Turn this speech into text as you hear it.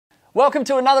Welcome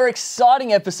to another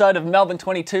exciting episode of Melbourne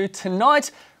 22. Tonight,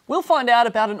 we'll find out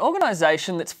about an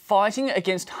organisation that's fighting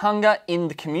against hunger in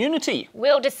the community.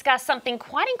 We'll discuss something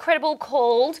quite incredible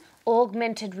called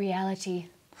augmented reality.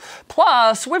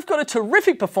 Plus, we've got a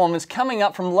terrific performance coming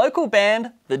up from local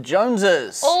band, the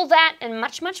Joneses. All that and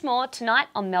much, much more tonight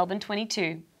on Melbourne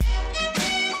 22.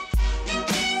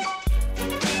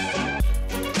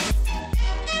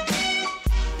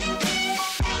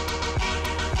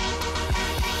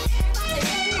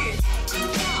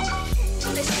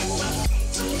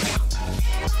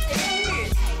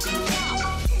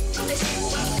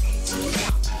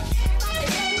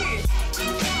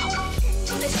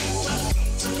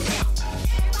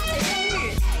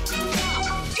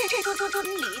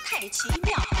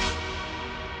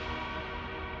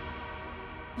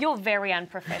 You're very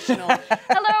unprofessional.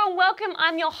 Hello and welcome.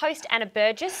 I'm your host, Anna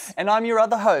Burgess. And I'm your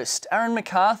other host, Aaron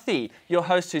McCarthy, your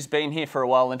host who's been here for a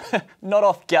while and not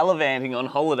off gallivanting on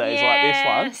holidays like this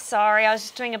one. Sorry, I was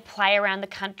just doing a play around the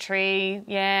country.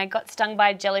 Yeah, got stung by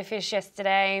a jellyfish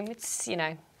yesterday. It's, you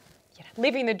know,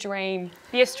 living the dream,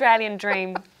 the Australian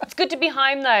dream. It's good to be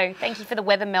home though. Thank you for the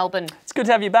weather, Melbourne. It's good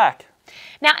to have you back.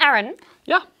 Now, Aaron.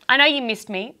 Yeah? I know you missed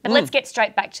me, but let's get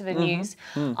straight back to the news.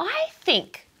 I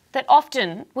think that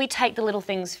often we take the little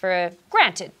things for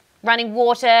granted. Running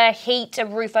water, heat, a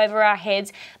roof over our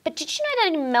heads. But did you know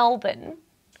that in Melbourne,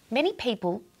 many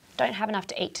people don't have enough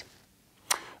to eat?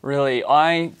 Really?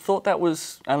 I thought that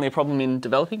was only a problem in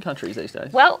developing countries these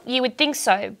days. Well, you would think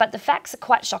so, but the facts are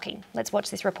quite shocking. Let's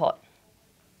watch this report.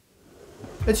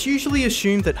 It's usually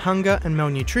assumed that hunger and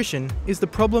malnutrition is the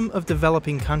problem of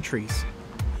developing countries.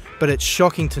 But it's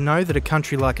shocking to know that a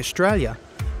country like Australia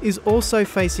is also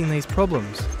facing these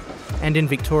problems. And in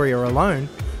Victoria alone,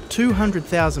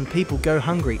 200,000 people go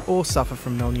hungry or suffer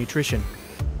from malnutrition.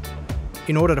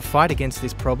 In order to fight against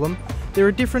this problem, there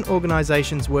are different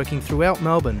organisations working throughout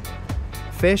Melbourne.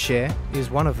 FareShare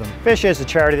is one of them. FareShare is a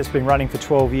charity that's been running for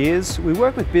 12 years. We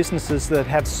work with businesses that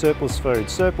have surplus food,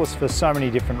 surplus for so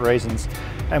many different reasons.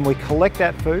 And we collect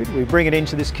that food, we bring it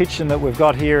into this kitchen that we've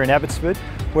got here in Abbotsford,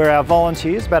 where our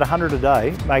volunteers, about 100 a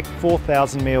day, make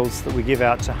 4,000 meals that we give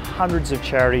out to hundreds of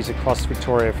charities across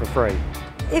Victoria for free.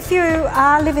 If you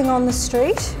are living on the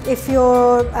street, if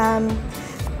you're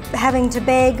having to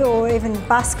beg or even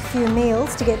busk a few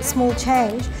meals to get small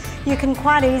change, you can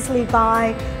quite easily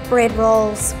buy bread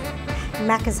rolls,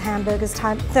 Macca's hamburgers,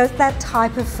 that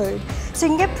type of food. So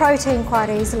you can get protein quite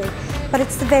easily, but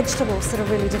it's the vegetables that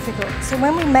are really difficult. So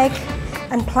when we make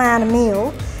and plan a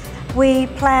meal, we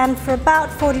plan for about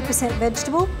 40%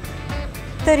 vegetable,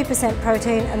 30%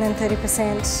 protein, and then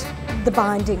 30% the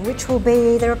binding, which will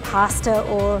be either a pasta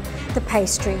or the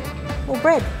pastry or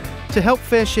bread. To help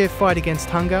FareShare fight against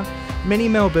hunger, many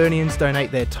Melburnians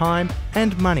donate their time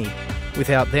and money.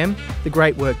 Without them, the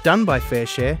great work done by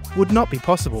FareShare would not be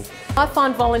possible. I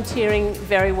find volunteering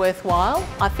very worthwhile.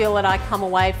 I feel that I come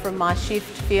away from my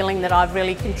shift feeling that I've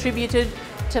really contributed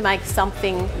to make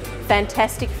something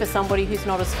fantastic for somebody who's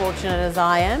not as fortunate as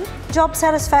I am. Job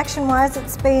satisfaction wise,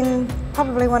 it's been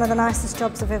probably one of the nicest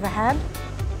jobs I've ever had.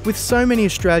 With so many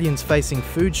Australians facing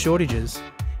food shortages,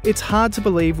 it's hard to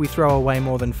believe we throw away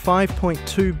more than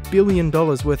 $5.2 billion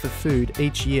worth of food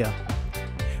each year.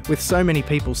 With so many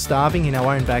people starving in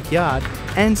our own backyard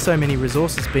and so many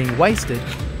resources being wasted,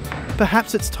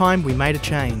 perhaps it's time we made a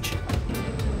change.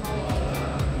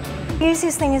 The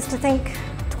easiest thing is to think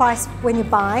twice when you're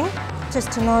buying,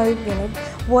 just to know,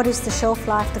 what is the shelf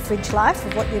life, the fridge life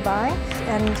of what you're buying,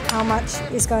 and how much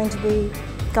is going to be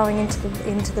going into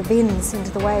the bins,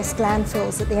 into the waste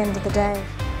landfills at the end of the day.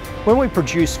 When we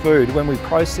produce food, when we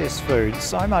process food,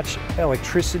 so much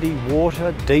electricity,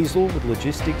 water, diesel with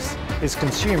logistics is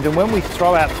consumed. And when we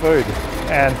throw out food,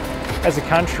 and as a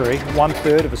country,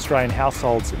 1/3 of Australian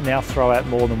households now throw out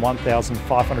more than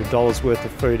 $1,500 worth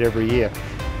of food every year.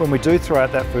 When we do throw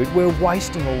out that food, we're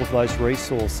wasting all of those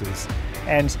resources.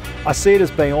 And I see it as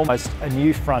being almost a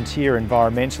new frontier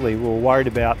environmentally. We're worried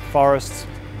about forests,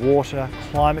 water,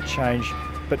 climate change,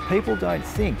 but people don't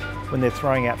think when they're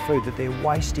throwing out food that they're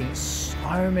wasting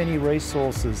so many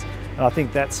resources. And I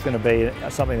think that's going to be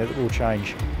something that will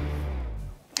change.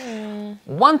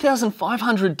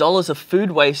 $1,500 of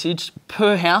food wastage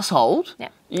per household? Yeah.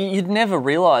 You'd never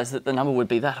realise that the number would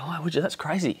be that high, would you? That's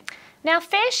crazy. Now,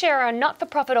 FareShare are a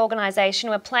not-for-profit organisation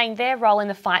who are playing their role in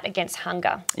the fight against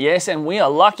hunger. Yes, and we are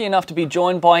lucky enough to be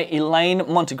joined by Elaine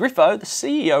Montegriffo, the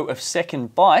CEO of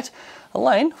Second Bite.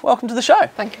 Elaine, welcome to the show.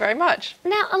 Thank you very much.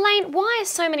 Now, Elaine, why are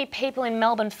so many people in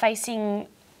Melbourne facing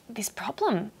this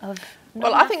problem of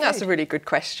Well, I think that's a really good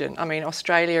question. I mean,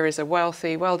 Australia is a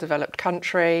wealthy, well-developed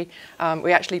country.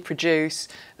 We actually produce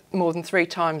more than 3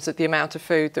 times the amount of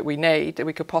food that we need, that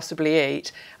we could possibly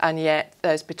eat, and yet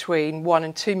there's between 1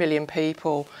 and 2 million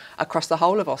people across the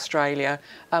whole of Australia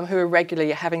who are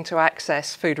regularly having to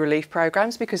access food relief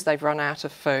programs because they've run out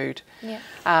of food. Yeah.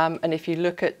 And if you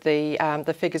look at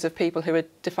the figures of people who are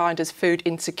defined as food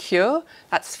insecure,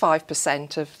 that's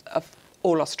 5% of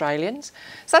all Australians.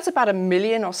 So that's about 1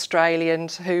 million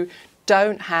Australians who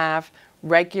don't have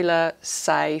regular,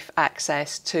 safe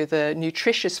access to the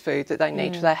nutritious food that they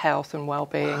need for their health and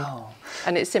well-being. Wow.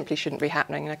 And it simply shouldn't be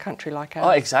happening in a country like ours. Oh,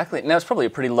 exactly. Now, it's probably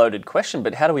a pretty loaded question,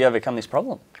 but how do we overcome this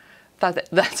problem?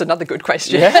 That's another good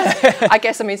question. Yeah. I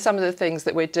guess, I mean, some of the things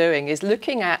that we're doing is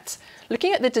looking at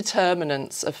the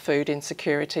determinants of food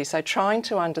insecurity. So trying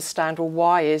to understand, well,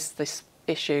 why is this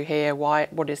issue here?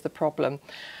 What is the problem?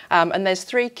 And there's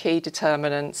 3 key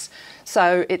determinants.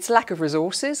 So it's lack of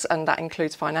resources, and that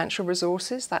includes financial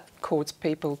resources. That causes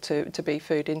people to be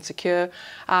food insecure.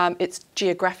 It's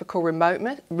geographical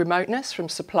remoteness from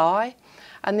supply.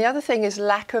 And the other thing is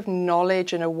lack of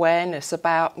knowledge and awareness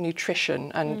about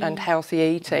nutrition and healthy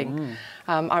eating.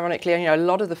 Ironically, you know, a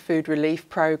lot of the food relief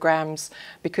programs,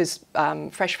 because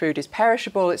fresh food is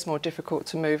perishable, it's more difficult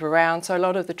to move around. So a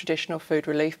lot of the traditional food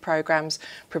relief programs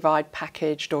provide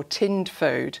packaged or tinned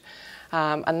food.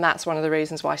 And that's one of the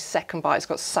reasons why Second Bite's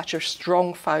got such a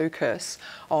strong focus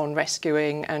on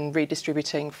rescuing and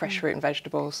redistributing fresh fruit and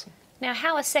vegetables. Now,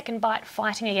 how is Second Bite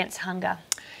fighting against hunger?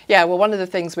 Yeah, well, one of the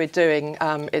things we're doing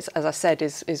is, as I said,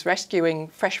 is rescuing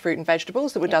fresh fruit and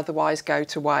vegetables that would otherwise go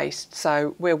to waste.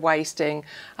 So we're wasting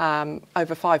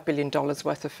over $5 billion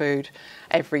worth of food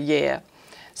every year.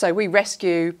 So we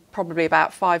rescue probably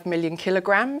about 5 million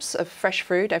kilograms of fresh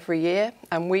food every year,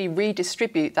 and we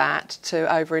redistribute that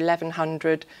to over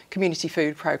 1,100 community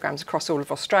food programs across all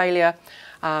of Australia,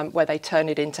 where they turn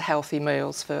it into healthy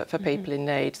meals for people in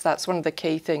need. So that's one of the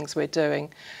key things we're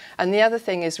doing. And the other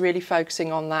thing is really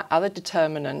focusing on that other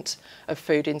determinant of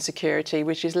food insecurity,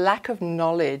 which is lack of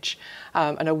knowledge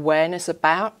and awareness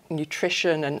about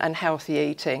nutrition and healthy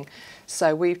eating.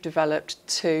 So we've developed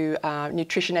 2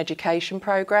 nutrition education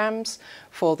programs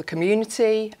for the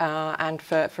community and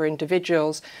for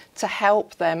individuals to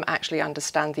help them actually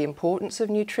understand the importance of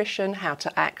nutrition, how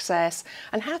to access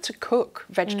and how to cook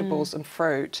vegetables and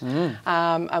fruit.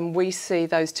 And we see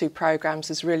those 2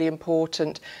 programs as really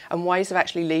important and ways of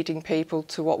actually leading people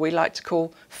to what we like to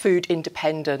call food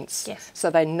independence. Yes. So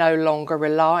they're no longer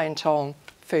reliant on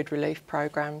food relief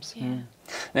programs. Yeah.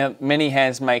 Now, many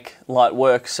hands make light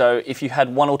work, so if you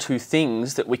had 1 or 2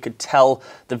 things that we could tell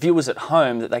the viewers at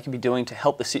home that they could be doing to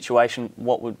help the situation,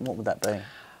 what would that be?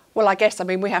 Well, I guess, I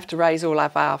mean, we have to raise all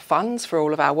of our funds for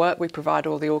all of our work. We provide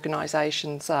all the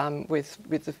organisations with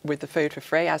the food for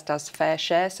free, as does Fair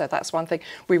Share, so that's one thing.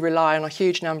 We rely on a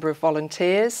huge number of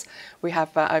volunteers. We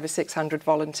have over 600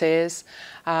 volunteers.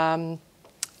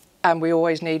 And we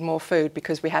always need more food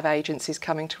because we have agencies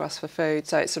coming to us for food.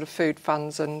 So it's sort of food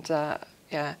funds and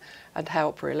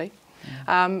help, really.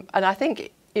 And I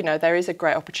think, you know, there is a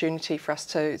great opportunity for us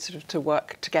to sort of to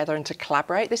work together and to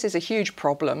collaborate. This is a huge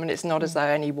problem, and it's not as though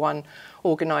any one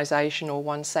organisation or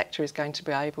one sector is going to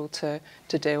be able to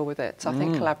deal with it. So I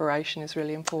think collaboration is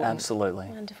really important. Absolutely.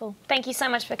 Wonderful. Thank you so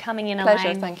much for coming in, Pleasure,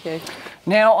 Elaine. thank you.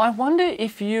 Now, I wonder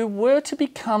if you were to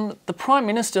become the Prime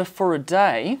Minister for a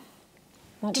day,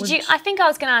 I think I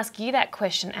was going to ask you that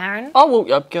question, Aaron. Oh,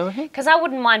 well, go ahead. Because I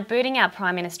wouldn't mind booting our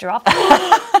Prime Minister off.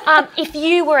 If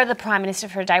you were the Prime Minister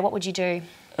for a day, what would you do?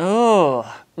 Well,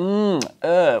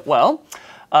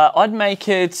 I'd make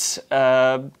it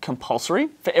compulsory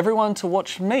for everyone to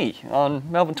watch me on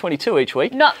Melbourne 22 each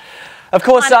week. No. Of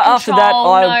course, after that,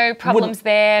 no problems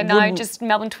there. No, just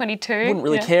Melbourne 22. Wouldn't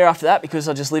really care after that because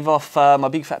I just live off my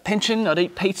big fat pension. I'd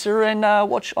eat pizza and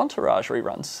watch Entourage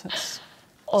reruns. That's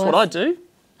what I do.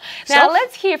 Now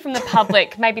let's hear from the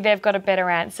public. Maybe they've got a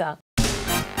better answer.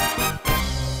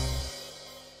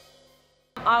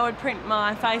 I would print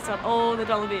my face on all the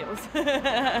dollar bills.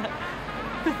 I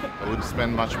would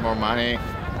spend much more money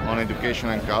on education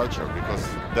and culture because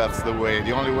that's the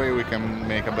only way we can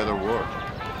make a better world.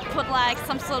 Put like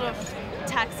some sort of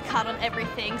tax cut on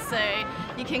everything so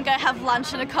you can go have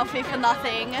lunch and a coffee for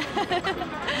nothing.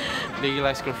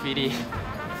 Legalise graffiti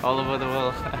all over the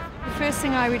world. The first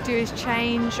thing I would do is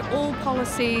change all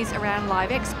policies around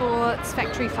live exports,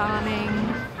 factory farming.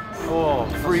 Oh,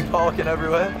 free parking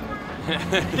everywhere.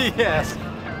 Yes.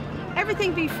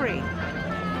 Everything be free.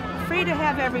 Free to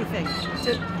have everything.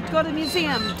 To go to the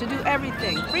museum, to do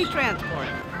everything. Free transport.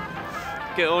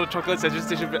 get all the chocolates and just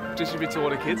distribute to all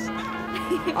the kids.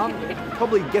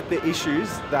 Probably get the issues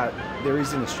that there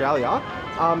is in Australia,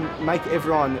 make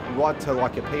everyone write to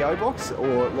like a PO box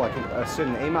or like a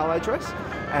certain email address,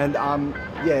 and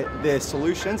yeah, their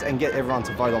solutions, and get everyone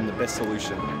to vote on the best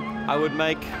solution. I would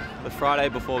make the Friday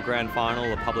before grand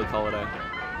final a public holiday.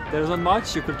 There's not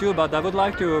much you could do, but I would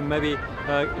like to maybe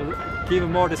give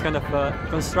more this kind of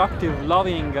constructive,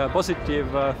 loving, positive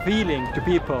feeling to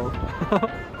people.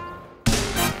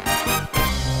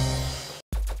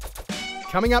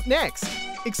 Coming up next,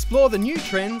 explore the new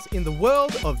trends in the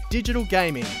world of digital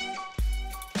gaming.